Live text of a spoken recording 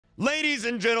Ladies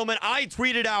and gentlemen, I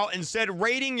tweeted out and said,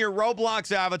 rating your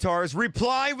Roblox avatars,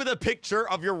 reply with a picture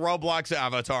of your Roblox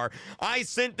avatar. I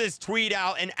sent this tweet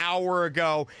out an hour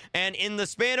ago, and in the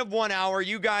span of 1 hour,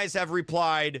 you guys have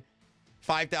replied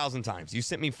 5,000 times. You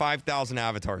sent me 5,000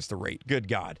 avatars to rate. Good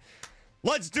God.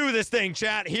 Let's do this thing,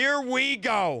 chat. Here we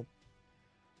go.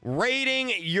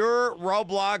 Rating your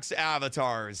Roblox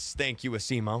avatars. Thank you,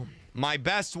 Asimo. My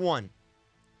best one.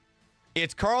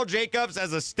 It's Carl Jacobs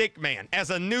as a stick man,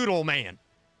 as a noodle man.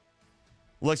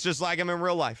 Looks just like him in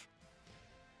real life.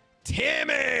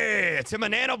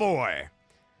 Timanana boy.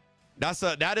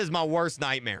 That is my worst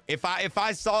nightmare. If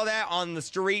I saw that on the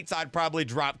streets, I'd probably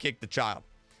drop kick the child.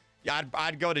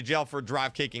 I'd go to jail for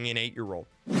drop kicking an 8-year-old.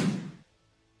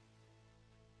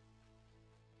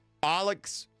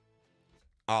 Alex.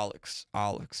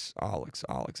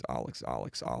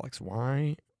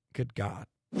 Why? Good God.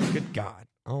 Good God.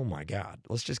 Oh my God.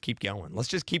 Let's just keep going. Let's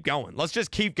just keep going. Let's just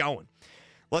keep going.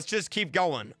 Let's just keep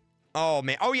going. Oh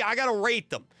man. Oh yeah, I gotta rate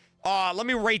them. Let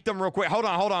me rate them real quick. Hold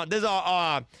on. This is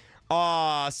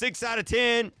 6 out of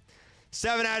 10,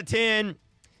 7 out of 10,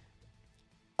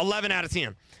 11 out of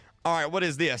 10. All right, what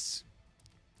is this?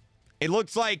 It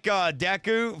looks like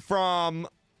Deku from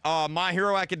My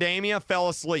Hero Academia fell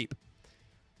asleep.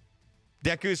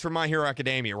 Deku's from My Hero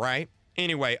Academia, right?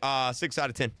 Anyway, 6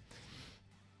 out of 10.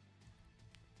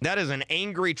 That is an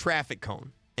angry traffic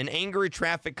cone. An angry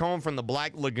traffic cone from the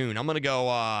Black Lagoon. I'm going to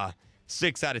go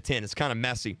 6 out of 10. It's kind of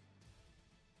messy.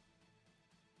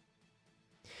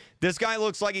 This guy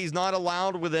looks like he's not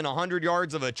allowed within 100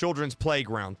 yards of a children's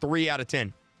playground. 3 out of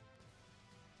 10.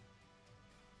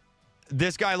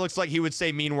 This guy looks like he would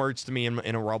say mean words to me in a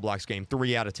Roblox game.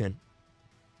 3 out of 10.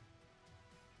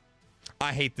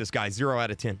 I hate this guy. 0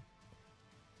 out of 10.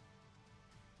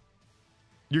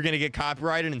 You're going to get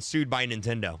copyrighted and sued by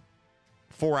Nintendo.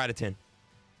 4 out of 10.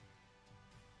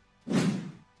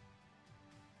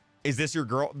 Is this your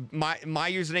girl? My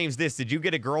username's this. Did you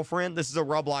get a girlfriend? This is a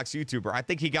Roblox YouTuber. I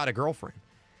think he got a girlfriend.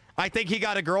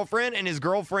 And his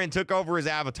girlfriend took over his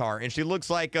avatar, and she looks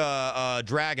like a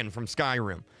dragon from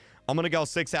Skyrim. I'm going to go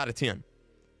 6 out of 10.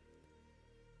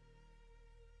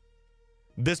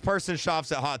 This person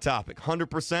shops at Hot Topic.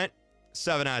 100%,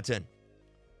 7 out of 10.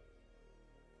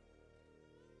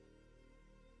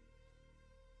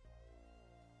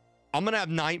 I'm going to have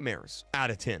nightmares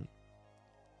out of 10.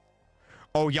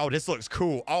 Oh, yo, this looks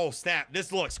cool. Oh, snap.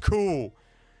 This looks cool.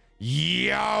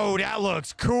 Yo, that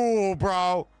looks cool,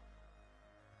 bro.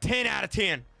 10 out of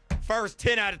 10. First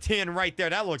 10 out of 10 right there.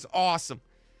 That looks awesome.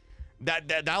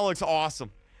 That looks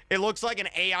awesome. It looks like an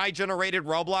AI-generated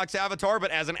Roblox avatar, but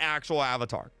as an actual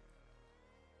avatar.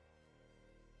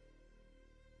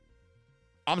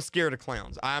 I'm scared of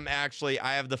clowns. I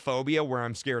have the phobia where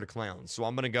I'm scared of clowns. So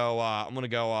I'm gonna go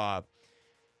 5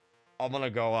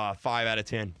 out of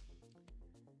 10.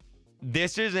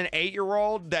 This is an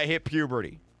 8-year-old that hit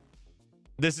puberty.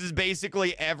 This is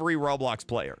basically every Roblox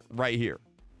player right here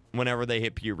whenever they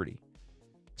hit puberty.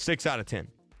 6 out of 10.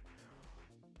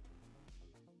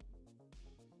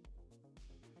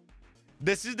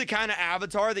 This is the kind of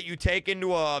avatar that you take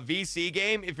into a VC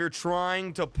game if you're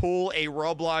trying to pull a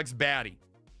Roblox baddie.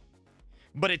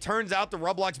 But it turns out the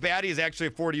Roblox baddie is actually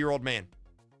a 40-year-old man.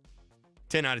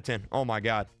 10 out of 10. Oh, my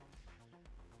God.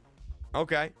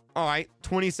 Okay. All right.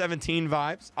 2017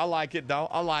 vibes. I like it, though.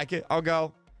 I like it. I'll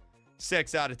go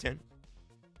 6 out of 10.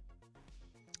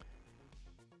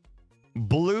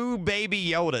 Blue Baby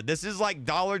Yoda. This is like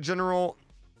Dollar General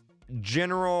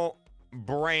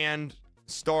brand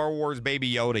Star Wars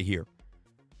Baby Yoda here.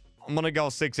 I'm going to go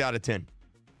 6 out of 10.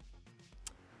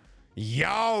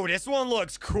 Yo, this one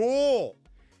looks cool.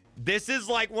 This is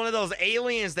like one of those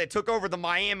aliens that took over the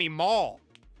Miami Mall.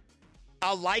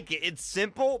 I like it. It's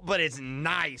simple, but it's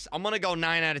nice. I'm going to go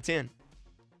 9 out of 10.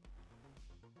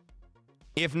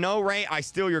 If no, Ray, I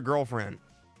steal your girlfriend.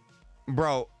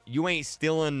 Bro, you ain't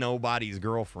stealing nobody's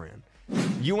girlfriend.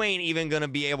 You ain't even going to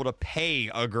be able to pay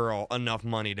a girl enough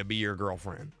money to be your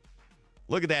girlfriend.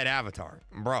 Look at that avatar,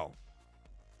 bro.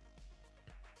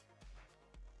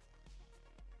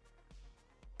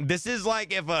 This is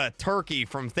like if a turkey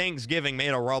from Thanksgiving made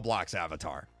a Roblox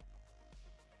avatar.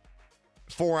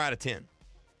 4 out of 10.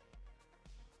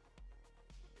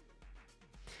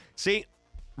 See,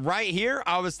 right here,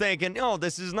 I was thinking, oh,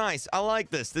 this is nice. I like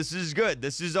this. This is good.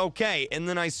 This is okay. And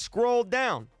then I scrolled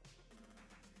down.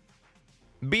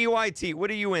 BYT, what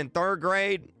are you in? 3rd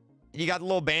grade? You got the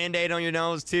little Band-Aid on your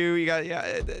nose, too. You got, yeah,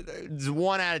 it's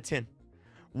 1 out of 10.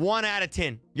 1 out of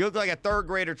 10. You look like a 3rd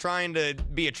grader trying to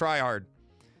be a tryhard.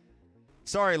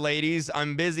 Sorry, ladies.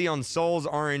 I'm busy on Souls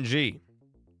RNG.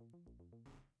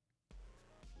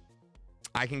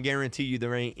 I can guarantee you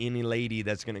there ain't any lady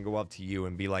that's going to go up to you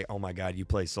and be like, oh my God, you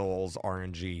play Souls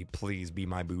RNG. Please be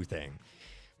my boo thing.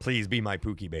 Please be my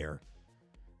Pookie Bear.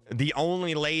 The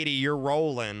only lady you're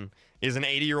rolling is an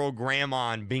 80-year-old grandma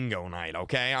on bingo night,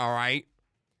 okay? All right?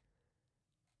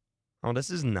 Oh, this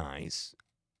is nice.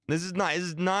 This is nice. This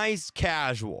is nice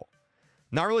casual.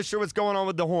 Not really sure what's going on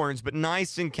with the horns, but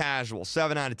nice and casual.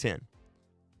 7 out of 10.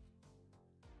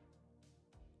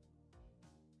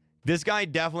 This guy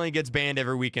definitely gets banned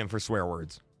every weekend for swear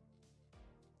words.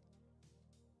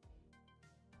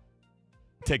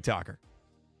 TikToker.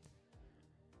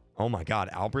 Oh my God,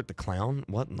 Albert the Clown?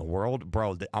 What in the world?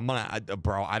 Bro,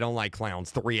 bro, I don't like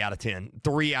clowns. 3 out of 10.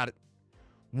 3 out of...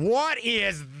 What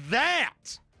is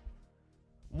that?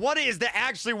 What is that?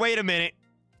 Actually, wait a minute.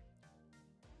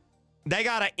 They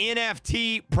got an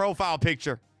NFT profile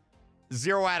picture.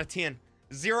 0 out of 10.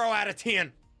 0 out of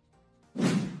 10.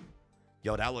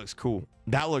 Yo, that looks cool.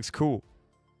 That looks cool.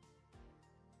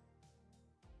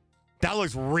 That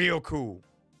looks real cool.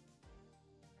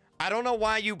 I don't know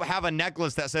why you have a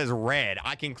necklace that says red.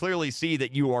 I can clearly see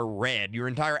that you are red. Your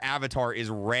entire avatar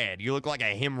is red. You look like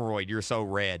a hemorrhoid. You're so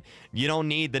red. You don't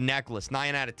need the necklace.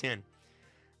 9 out of 10.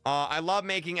 I love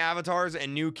making avatars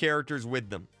and new characters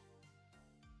with them.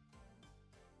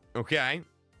 Okay.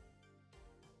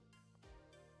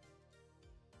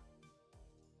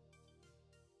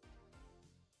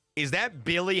 Is that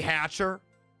Billy Hatcher?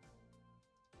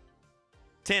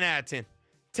 10 out of 10.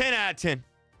 10 out of 10.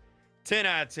 10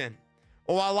 out of 10.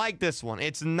 Oh, I like this one.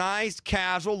 It's nice,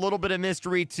 casual, a little bit of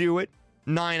mystery to it.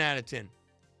 9 out of 10.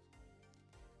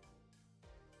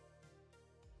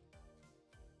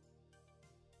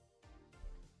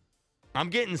 I'm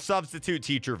getting substitute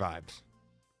teacher vibes.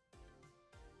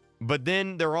 But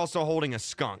then they're also holding a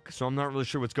skunk, so I'm not really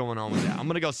sure what's going on with that. I'm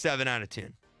going to go 7 out of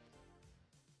 10.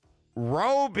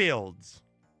 Row builds.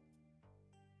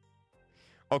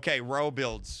 Okay, row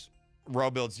builds.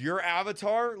 Row builds. Your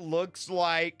avatar looks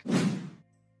like...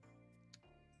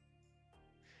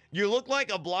 You look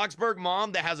like a Bloxburg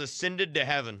mom that has ascended to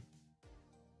heaven.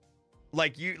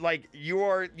 You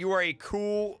are a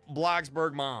cool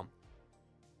Bloxburg mom.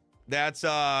 That's the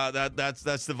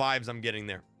vibes I'm getting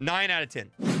there. 9 out of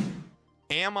 10.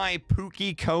 Am I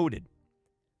Pookie coded?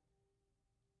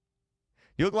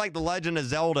 You look like the Legend of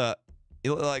Zelda.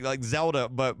 You look like Zelda,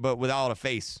 but without a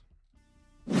face.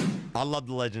 I love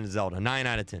the Legend of Zelda. 9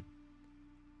 out of 10.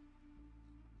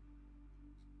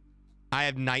 I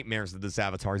have nightmares of this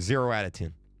avatar. 0 out of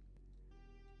 10.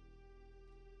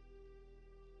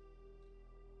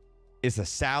 It's a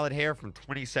salad hair from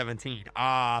 2017.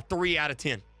 3 out of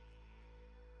 10.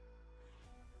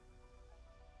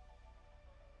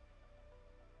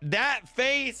 That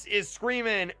face is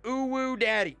screaming, ooh, woo,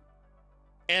 daddy.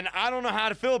 And I don't know how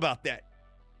to feel about that.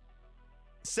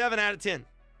 7 out of 10.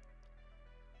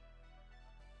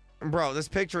 Bro, this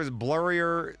picture is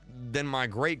blurrier than my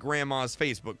great-grandma's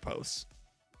Facebook posts.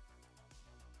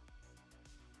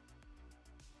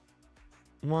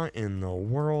 What in the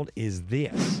world is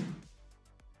this?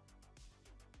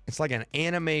 It's like an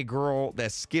anime girl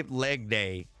that skipped leg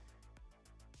day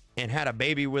and had a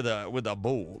baby with a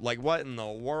bull. Like, what in the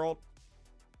world?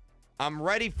 I'm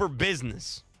ready for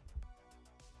business.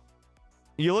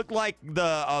 You look like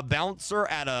the bouncer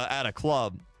at a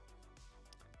club.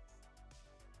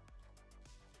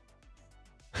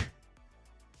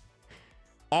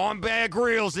 I'm Bear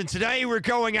Grylls, and today we're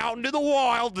going out into the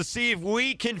wild to see if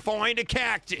we can find a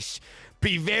cactus.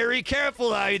 Be very careful,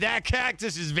 though. That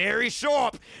cactus is very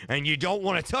sharp, and you don't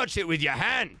want to touch it with your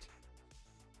hand.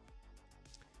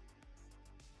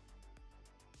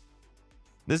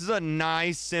 This is a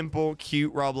nice, simple,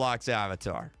 cute Roblox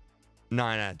avatar.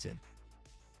 9 out of 10.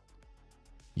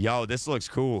 Yo, this looks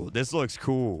cool. This looks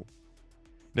cool.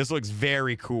 This looks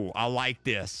very cool. I like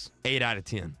this. 8 out of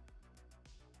 10.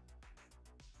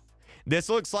 This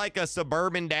looks like a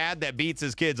suburban dad that beats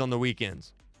his kids on the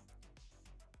weekends.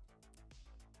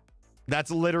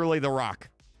 That's literally The Rock.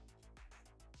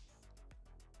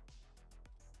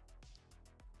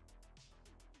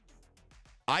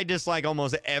 I dislike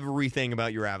almost everything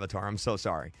about your avatar. I'm so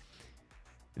sorry.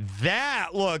 That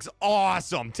looks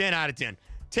awesome. 10 out of 10.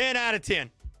 10 out of 10.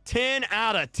 10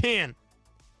 out of 10.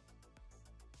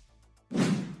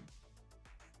 Kind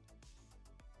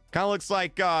of looks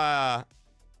like a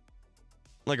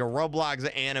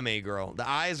Roblox anime girl. The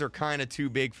eyes are kind of too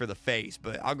big for the face,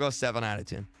 but I'll go 7 out of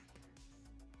 10.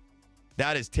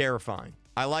 That is terrifying.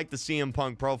 I like the CM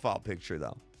Punk profile picture,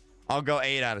 though. I'll go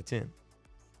 8 out of 10.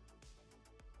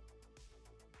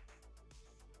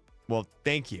 Well,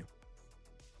 thank you.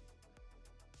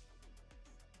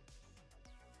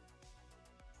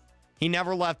 He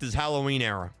never left his Halloween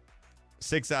era.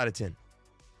 6 out of 10.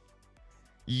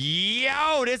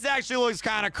 Yo, this actually looks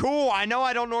kind of cool. I know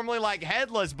I don't normally like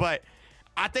headless, but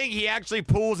I think he actually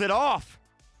pulls it off.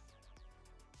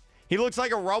 He looks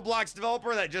like a Roblox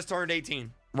developer that just turned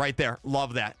 18. Right there.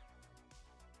 Love that.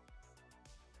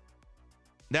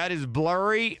 That is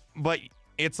blurry, but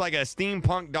it's like a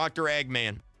steampunk Dr.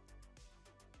 Eggman.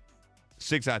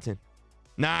 6 out of 10.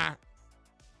 Nah.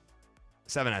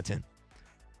 7 out of 10.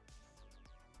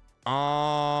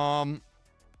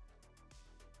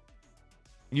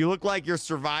 You look like you're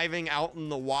surviving out in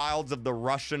the wilds of the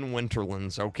Russian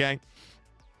winterlands, okay?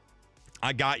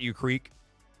 I got you, Creek.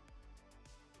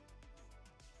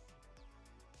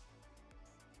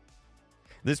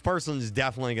 This person's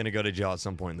definitely going to go to jail at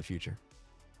some point in the future.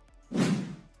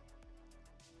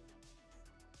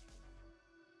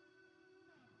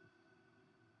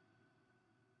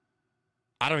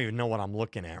 I don't even know what I'm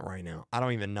looking at right now. I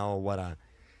don't even know what I...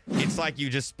 It's like you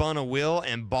just spun a wheel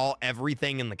and bought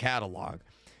everything in the catalog.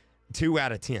 2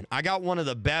 out of 10. I got one of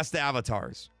the best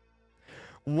avatars.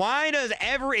 Why does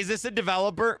is this a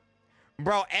developer?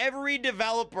 Bro, every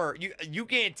developer, you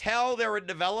can't tell they're a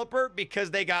developer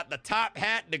because they got the top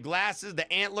hat, the glasses,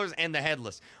 the antlers, and the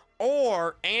headless.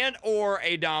 Or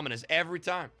a Dominus. Every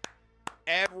time.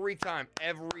 Every time.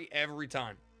 Every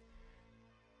time.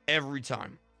 Every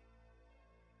time.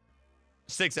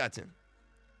 6 out of 10.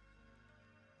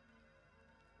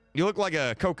 You look like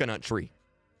a coconut tree.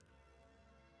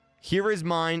 Here is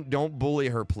mine. Don't bully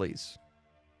her, please.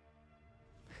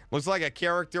 Looks like a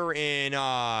character in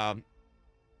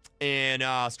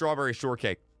Strawberry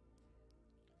Shortcake.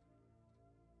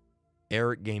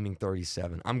 Eric Gaming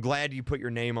 37. I'm glad you put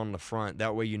your name on the front.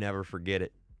 That way you never forget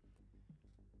it.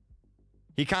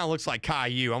 He kind of looks like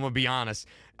Caillou. I'm going to be honest.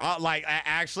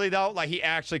 Actually, though, like, he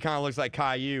actually kind of looks like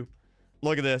Caillou.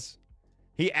 Look at this.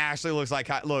 He actually looks like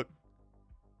Look.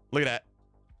 Look at that.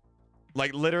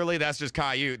 Like, literally, that's just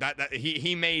Caillou.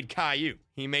 He made Caillou.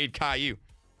 He made Caillou.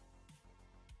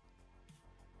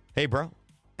 Hey, bro.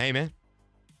 Hey, man.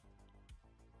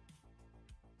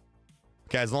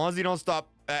 Okay, as long as you don't stop,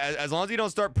 as long as you don't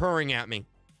start purring at me.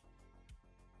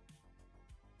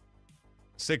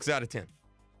 6 out of 10.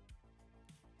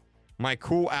 My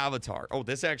cool avatar. Oh,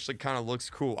 this actually kind of looks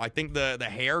cool. I think the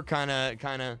hair kind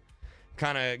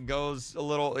of goes a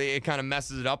little, it kind of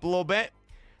messes it up a little bit.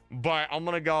 But I'm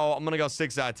gonna go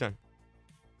 6 out of 10.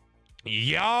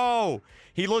 Yo,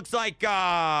 he looks like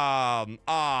a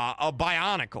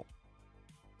Bionicle.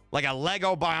 Like a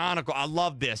Lego Bionicle. I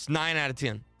love this. 9 out of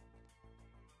 10.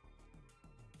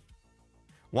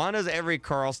 Why does every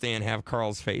Carl stand have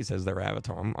Carl's face as their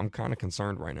avatar? I'm kind of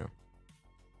concerned right now.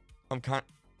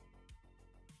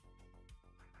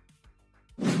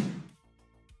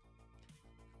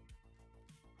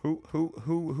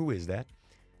 Who is that?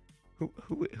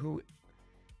 Who?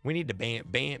 We need to ban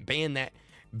that.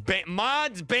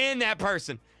 Mods, ban that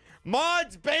person.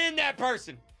 Mods, ban that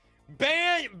person.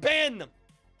 Ban them.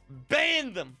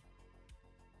 Ban them.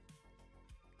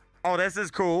 Oh, this is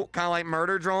cool. Kind of like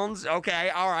murder drones. Okay,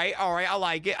 all right. I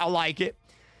like it.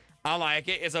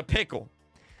 It's a pickle.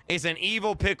 It's an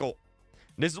evil pickle.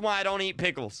 This is why I don't eat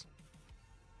pickles.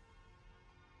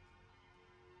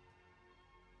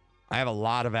 I have a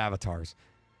lot of avatars.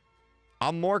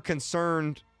 I'm more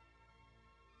concerned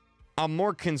how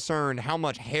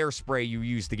much hairspray you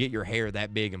use to get your hair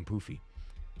that big and poofy.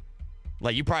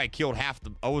 Like, you probably killed half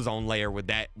the ozone layer with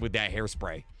that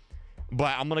hairspray.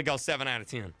 But I'm gonna go 7 out of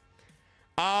 10.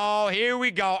 Oh, here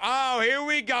we go.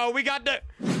 We got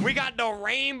the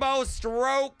rainbow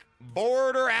stroke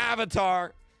border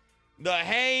avatar.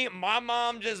 Hey, my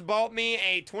mom just bought me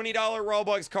a $20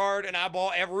 Robux card, and I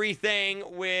bought everything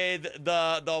with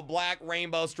the black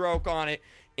rainbow stroke on it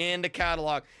in the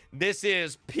catalog. This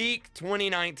is peak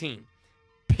 2019.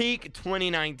 Peak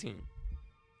 2019.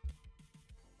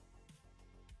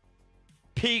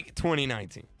 Peak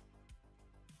 2019.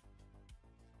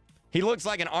 He looks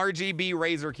like an RGB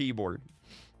Razer keyboard.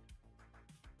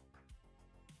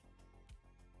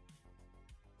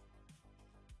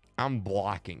 I'm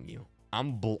blocking you.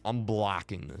 I'm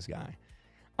blocking this guy.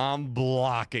 I'm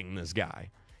blocking this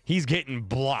guy. He's getting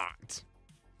blocked.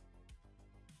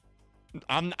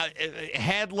 I'm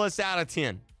headless out of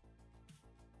 10.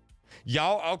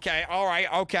 Yo, okay, all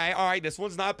right. This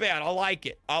one's not bad. I like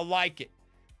it.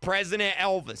 President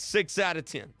Elvis, 6 out of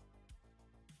 10.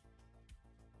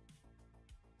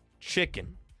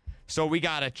 Chicken. So we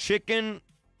got a chicken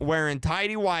wearing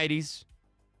tidy whities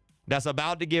that's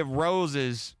about to give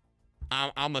roses,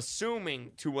 I'm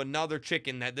assuming, to another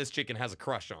chicken that this chicken has a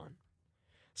crush on.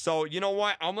 So, you know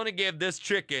what? I'm going to give this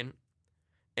chicken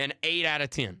an 8 out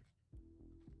of 10.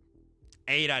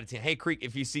 8 out of 10. Hey, Creek,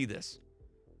 if you see this.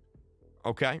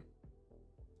 Okay.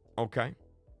 Okay.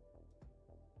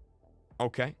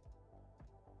 Okay.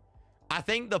 I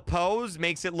think the pose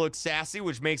makes it look sassy,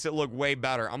 which makes it look way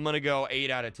better. I'm going to go 8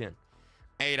 out of 10.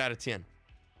 8 out of 10.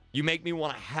 You make me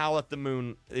want to howl at the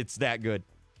moon. It's that good.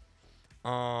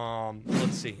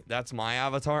 Let's see. That's my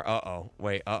avatar. Uh-oh.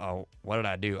 Wait, uh-oh. What did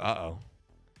I do? Uh-oh.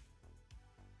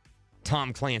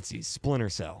 Tom Clancy's Splinter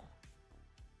Cell.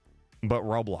 But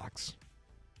Roblox.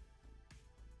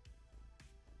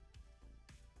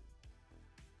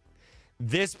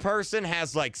 This person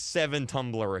has like 7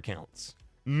 Tumblr accounts.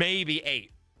 Maybe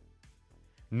 8.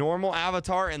 Normal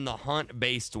avatar and the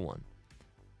hunt-based one.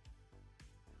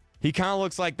 He kind of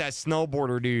looks like that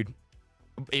snowboarder dude.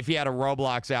 If he had a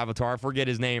Roblox avatar. I forget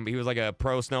his name, but he was like a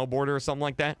pro snowboarder or something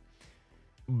like that.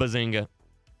 Bazinga.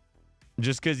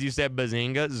 Just because you said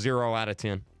Bazinga, 0 out of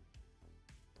 10.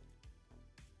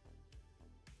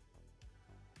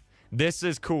 This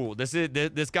is cool. This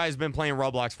guy's been playing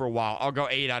Roblox for a while. I'll go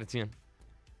 8 out of 10.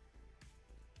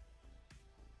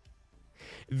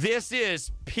 This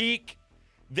is peak.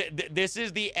 This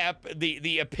is the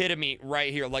epitome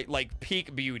right here, like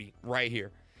peak beauty right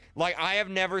here. Like, I have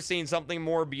never seen something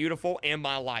more beautiful in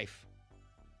my life.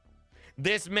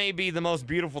 This may be the most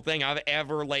beautiful thing I've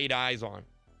ever laid eyes on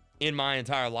in my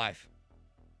entire life.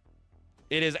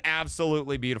 It is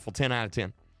absolutely beautiful. 10 out of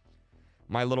 10.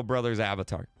 My little brother's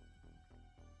avatar.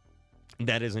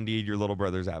 That is indeed your little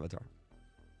brother's avatar.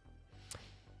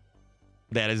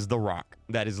 That is The Rock.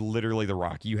 That is literally The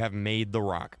Rock. You have made The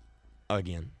Rock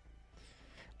again.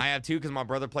 I have 2 because my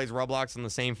brother plays Roblox on the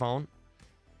same phone.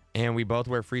 And we both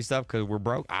wear free stuff because we're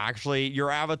broke. Actually, your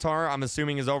avatar, I'm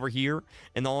assuming, is over here.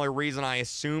 And the only reason I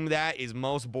assume that is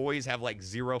most boys have like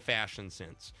 0 fashion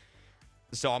sense.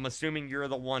 So I'm assuming you're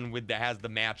the one that has the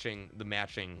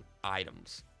matching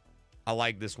items. I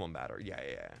like this one better.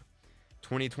 Yeah.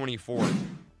 2024.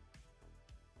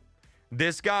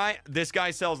 This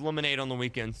guy sells lemonade on the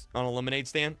weekends on a lemonade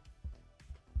stand.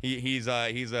 He's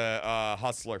a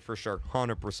hustler for sure,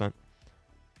 100%.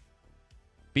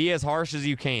 Be as harsh as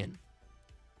you can.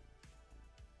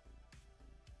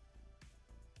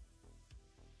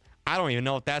 I don't even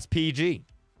know if that's PG.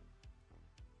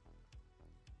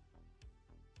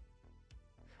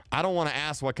 I don't want to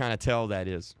ask what kind of tell that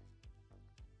is.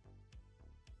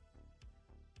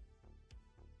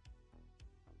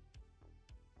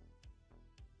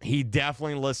 He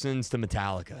definitely listens to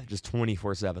Metallica, just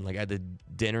 24/7. Like at the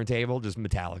dinner table, just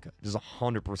Metallica, just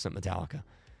 100% Metallica.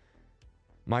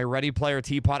 My Ready Player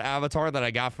Teapot avatar that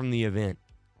I got from the event.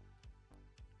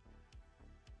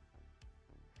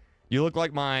 You look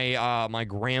like my my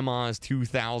grandma's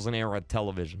 2000 era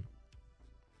television.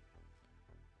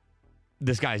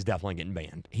 This guy's definitely getting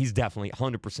banned. He's definitely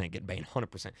 100% getting banned.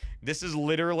 100%. This is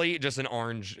literally just an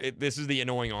orange. This is the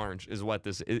annoying orange is what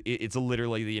this is. It's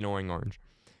literally the annoying orange.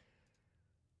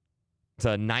 It's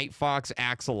a Night Fox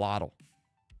axolotl.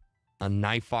 A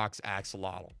Night Fox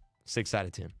axolotl. 6 out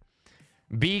of 10.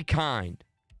 Be kind.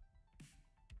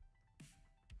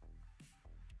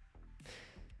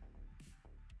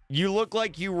 You look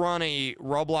like you run a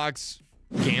Roblox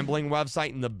gambling website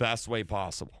in the best way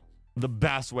possible. The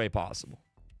best way possible.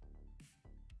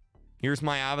 Here's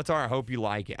my avatar. I hope you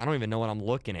like it. I don't even know what I'm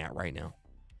looking at right now.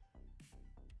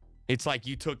 It's like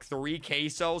you took 3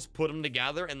 quesos, put them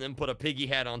together, and then put a piggy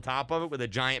head on top of it with a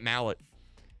giant mallet.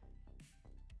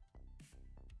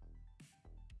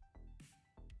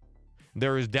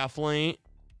 There is definitely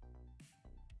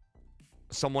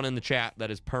someone in the chat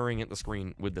that is purring at the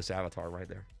screen with this avatar right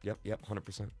there. Yep,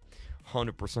 100%.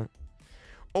 100%.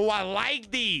 Oh, I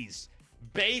like these.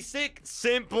 Basic,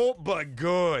 simple, but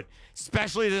good.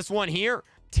 Especially this one here.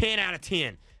 10 out of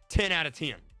 10. 10 out of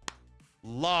 10.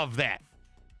 Love that.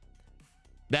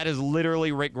 That is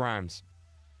literally Rick Grimes.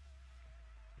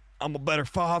 I'm a better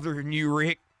father than you,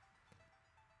 Rick.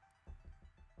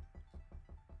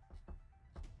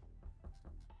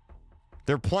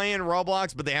 They're playing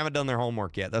Roblox, but they haven't done their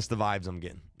homework yet. That's the vibes I'm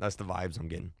getting. That's the vibes I'm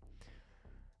getting.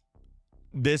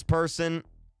 This person.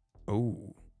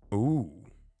 Ooh.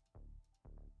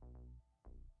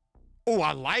 Oh,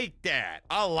 I like that.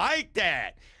 I like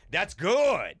that. That's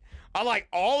good. I like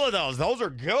all of those. Those are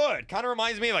good. Kind of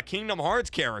reminds me of a Kingdom Hearts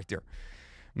character.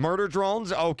 Murder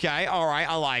drones. Okay. All right.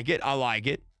 I like it. I like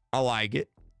it. I like it.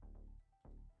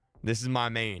 This is my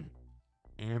main.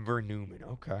 Amber Newman.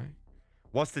 Okay.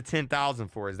 What's the 10,000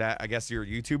 for? Is that, I guess you're a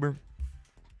YouTuber?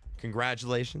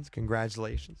 Congratulations.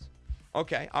 Congratulations.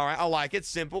 Okay. All right. I like it.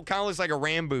 Simple. Kind of looks like a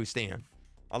Rambo stand.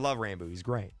 I love Rambo. He's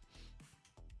great.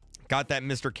 Got that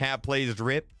Mr. Cat Plays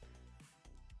drip.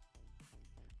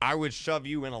 I would shove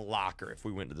you in a locker if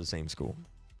we went to the same school.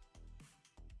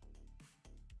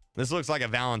 This looks like a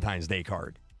Valentine's Day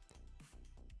card.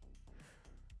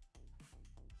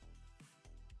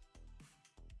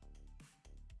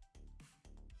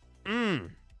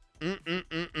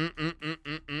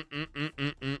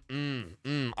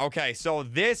 Okay, so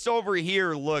this over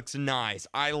here looks nice.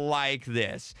 I like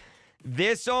this.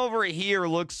 This over here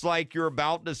looks like you're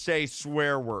about to say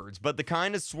swear words, but the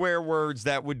kind of swear words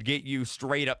that would get you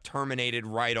straight up terminated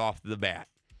right off the bat.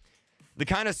 The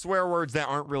kind of swear words that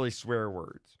aren't really swear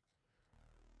words.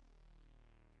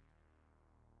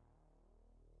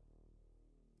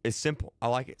 It's simple. I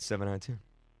like it. 7 out of 10.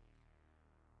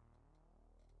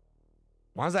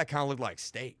 Why does that kind of look like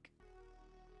steak?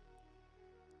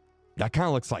 That kind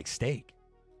of looks like steak.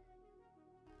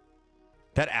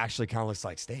 That actually kind of looks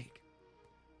like steak.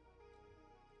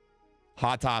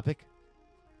 Hot Topic.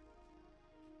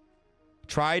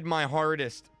 Tried my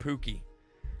hardest, Pookie.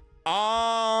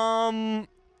 Why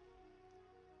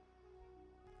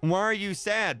are you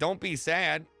sad? Don't be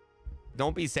sad.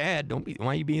 Don't be sad. Why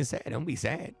are you being sad? Don't be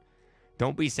sad.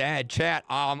 Don't be sad. Chat,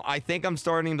 I think I'm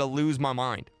starting to lose my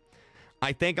mind.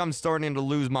 I think I'm starting to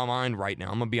lose my mind right now.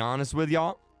 I'm going to be honest with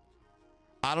y'all.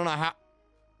 I don't know how.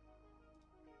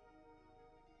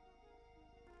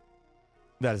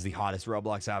 That is the hottest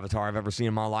Roblox avatar I've ever seen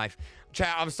in my life.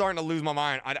 Chat, I'm starting to lose my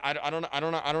mind. I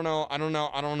don't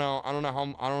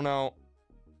know.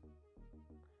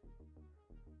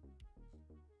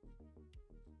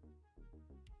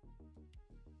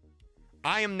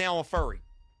 I am now a furry.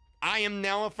 I am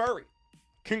now a furry.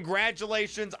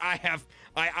 Congratulations. I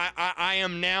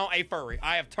am now a furry.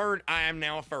 I am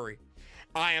now a furry.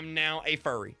 I am now a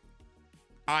furry.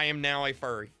 I am now a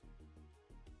furry.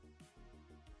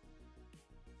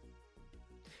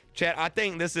 Chat, I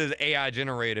think this is AI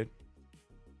generated.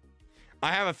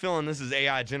 I have a feeling this is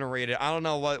AI generated. I don't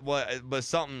know what, but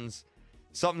something's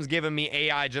giving me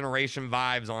AI generation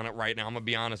vibes on it right now. I'm gonna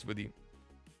be honest with you.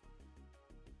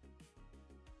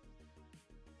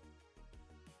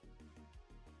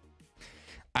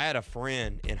 I had a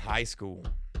friend in high school.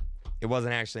 It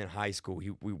wasn't actually in high school.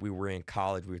 We were in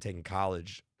college. We were taking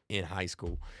college in high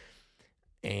school.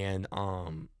 And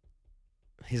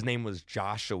his name was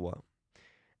Joshua.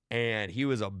 And he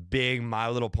was a big My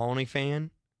Little Pony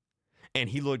fan. And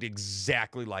he looked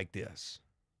exactly like this.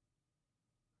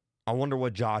 I wonder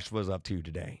what Josh was up to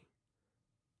today.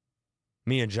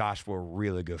 Me and Josh were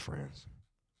really good friends.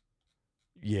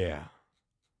 Yeah.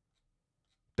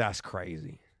 That's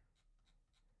crazy.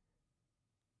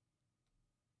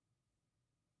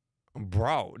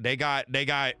 Bro, they got,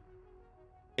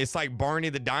 it's like Barney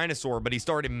the dinosaur, but he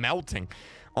started melting.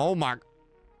 Oh my.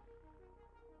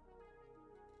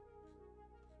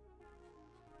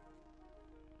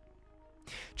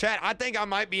 Chat, I think I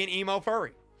might be an emo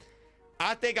furry.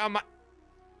 I think I might.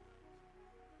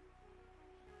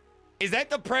 Is that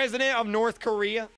the president of North Korea?